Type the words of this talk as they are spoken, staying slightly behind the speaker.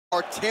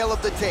Our tale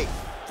of the tape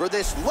for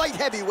this light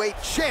heavyweight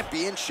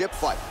championship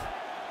fight.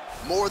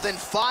 More than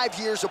 5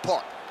 years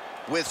apart,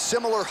 with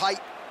similar height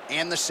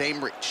and the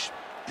same reach.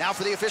 Now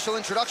for the official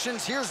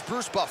introductions, here's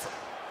Bruce Buffer.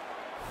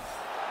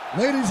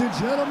 Ladies and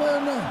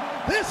gentlemen,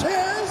 this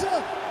is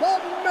the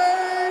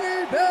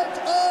main event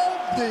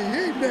of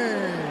the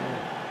evening.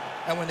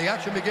 And when the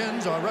action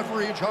begins, our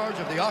referee in charge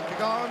of the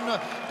Octagon,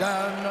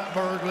 Dan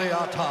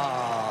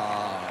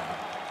Bergliata.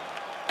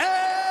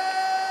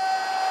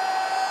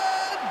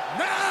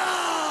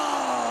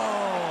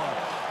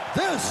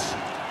 This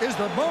is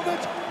the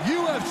moment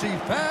UFC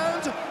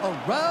fans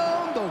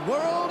around the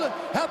world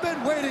have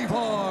been waiting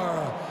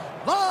for.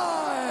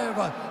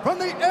 Live from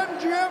the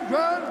MGM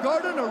Grand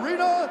Garden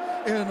Arena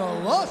in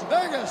Las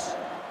Vegas.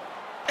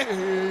 It's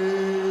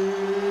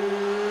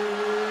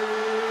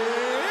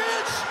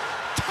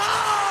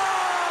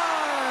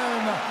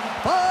time!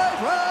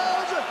 5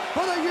 rounds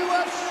for the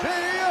UFC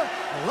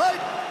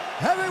Light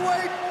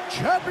Heavyweight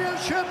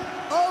Championship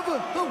of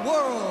the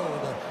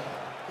World.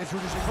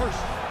 Introducing first,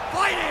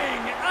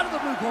 fighting out of the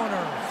blue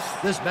corner.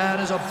 This man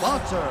is a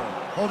boxer,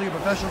 holding a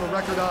professional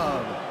record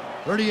of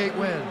 38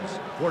 wins,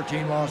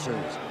 14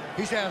 losses.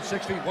 He stands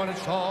 6 feet 1 inch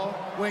tall,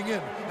 weighing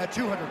in at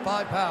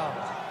 205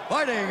 pounds.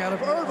 Fighting out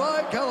of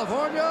Irvine,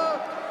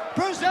 California,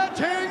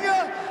 presenting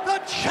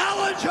the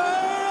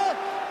challenger,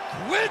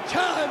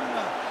 Quinton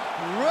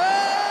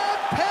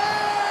Rampage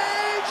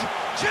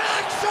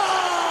Jackson!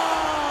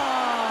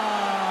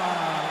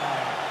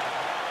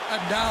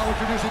 And now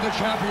introducing the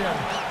champion,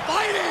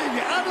 fighting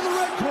out of the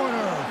red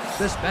corner.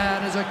 This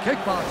man is a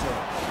kickboxer,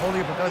 holding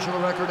a professional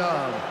record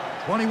of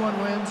 21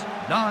 wins,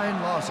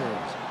 9 losses.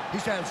 He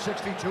stands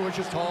 6 feet 2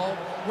 inches tall,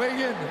 weighing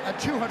in at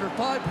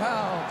 205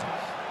 pounds.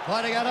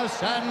 Fighting out of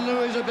San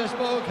Luis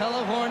Obispo,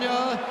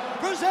 California,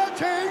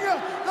 presenting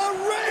the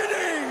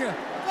reigning,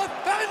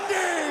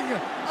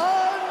 defending,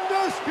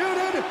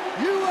 undisputed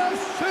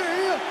UFC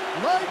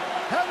light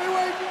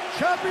heavyweight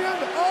champion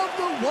of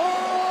the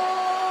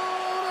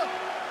world,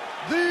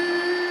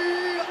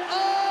 the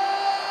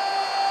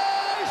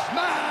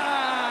Iceman,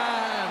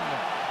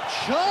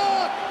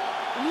 Chuck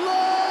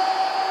Liddell.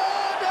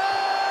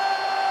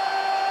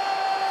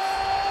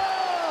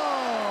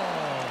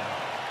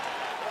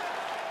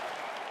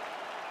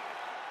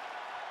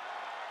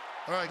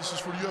 All right, this is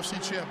for the UFC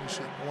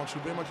Championship. I want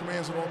you to obey my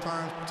commands at all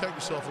times, protect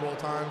yourself at all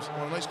times. I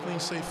want a nice, clean,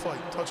 safe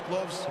fight. Touch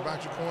gloves,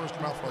 back your corners,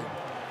 come out fighting.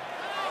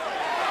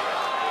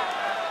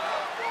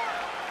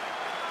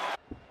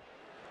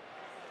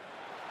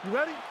 You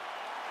ready?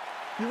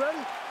 You ready?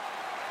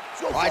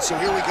 All right, so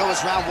here we go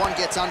as round 1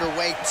 gets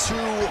underway. 2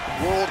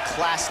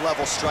 world-class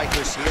level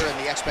strikers here, and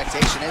the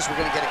expectation is we're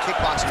going to get a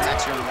kickboxing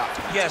match here in the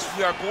Octagon. Yes,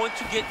 we are going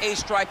to get a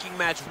striking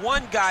match.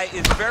 One guy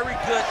is very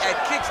good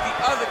at kicks. The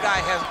other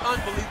guy has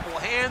unbelievable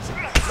hands.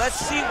 Let's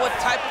see what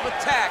type of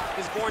attack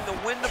is going to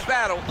win the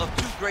battle of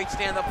 2 great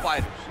stand-up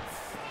fighters.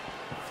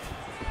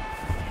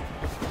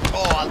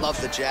 Oh, I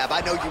love the jab.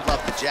 I know you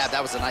love the jab.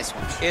 That was a nice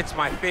one. It's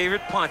my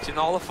favorite punch in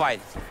all the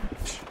fighting.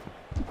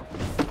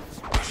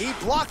 He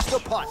blocks the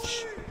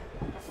punch.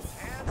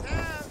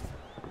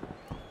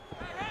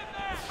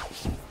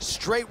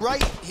 Straight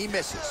right, he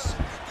misses.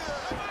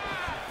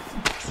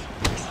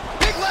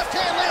 Big left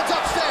hand lands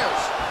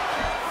upstairs.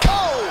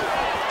 Oh!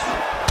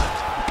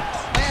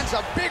 Lands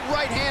a big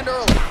right hand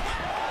early.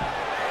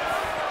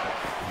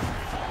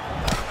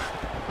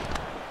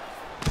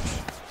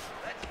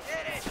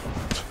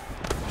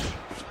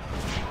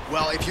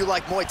 Well, if you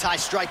like Muay Thai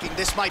striking,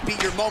 this might be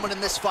your moment in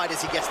this fight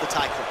as he gets the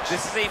Thai clinch.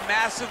 This is a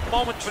massive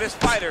moment for this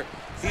fighter.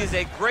 He is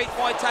a great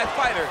Muay Thai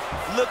fighter.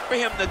 Look for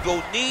him to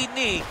go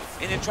knee-knee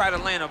and then try to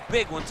land a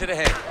big one to the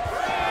head.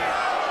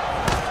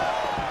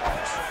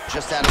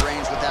 Just out of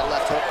range with that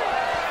left hook.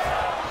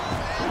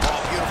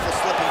 Oh, beautiful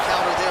slipping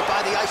counter there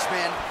by the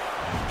Iceman.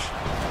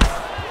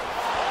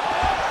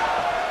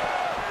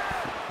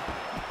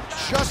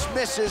 Just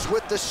misses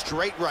with the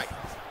straight right.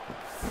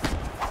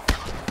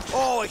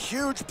 Oh, a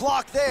huge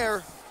block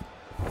there.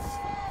 Ooh,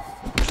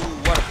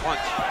 what a punch.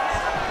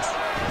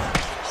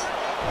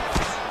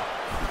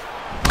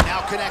 Now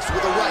connects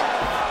with a right.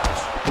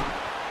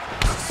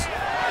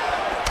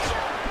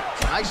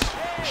 Nice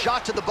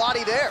shot to the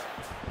body there.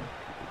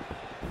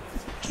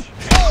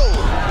 Oh!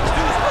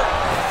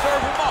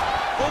 Serve him up.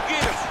 Go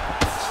get him.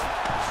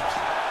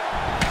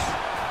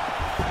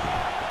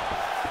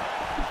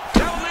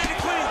 That one landed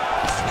clean.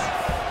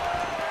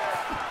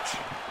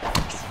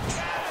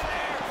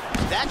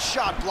 That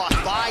shot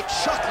blocked by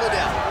Chuck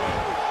Liddell.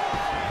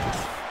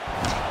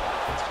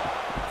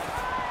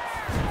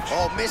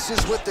 Oh,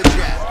 misses with the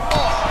jab.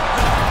 Oh!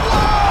 Oh!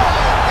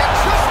 And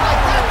just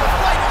like that, the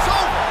fight is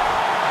over.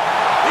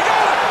 He got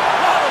it.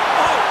 Oh.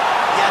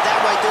 Yeah,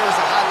 that right there is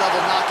a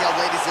high-level knockout,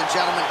 ladies and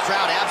gentlemen.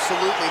 Crowd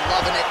absolutely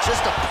loving it.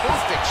 Just a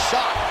perfect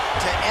shot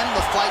to end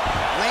the fight.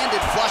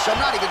 Landed flush. I'm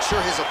not even sure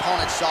his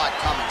opponent saw it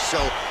coming. So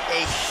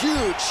a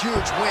huge,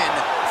 huge win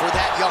for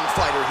that young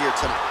fighter here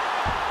tonight.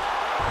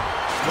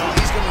 Well,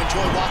 he's going to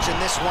enjoy watching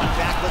this one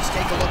back. Let's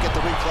take a look at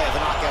the replay of the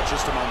knockout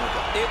just a moment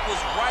ago. It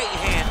was right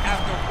hand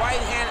after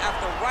right hand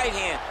after right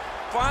hand.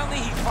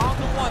 Finally, he found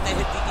the one that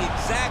the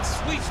exact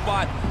sweet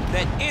spot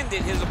that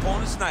ended his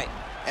opponent's night.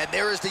 And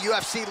there is the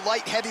UFC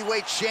light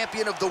heavyweight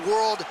champion of the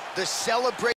world, the celebration.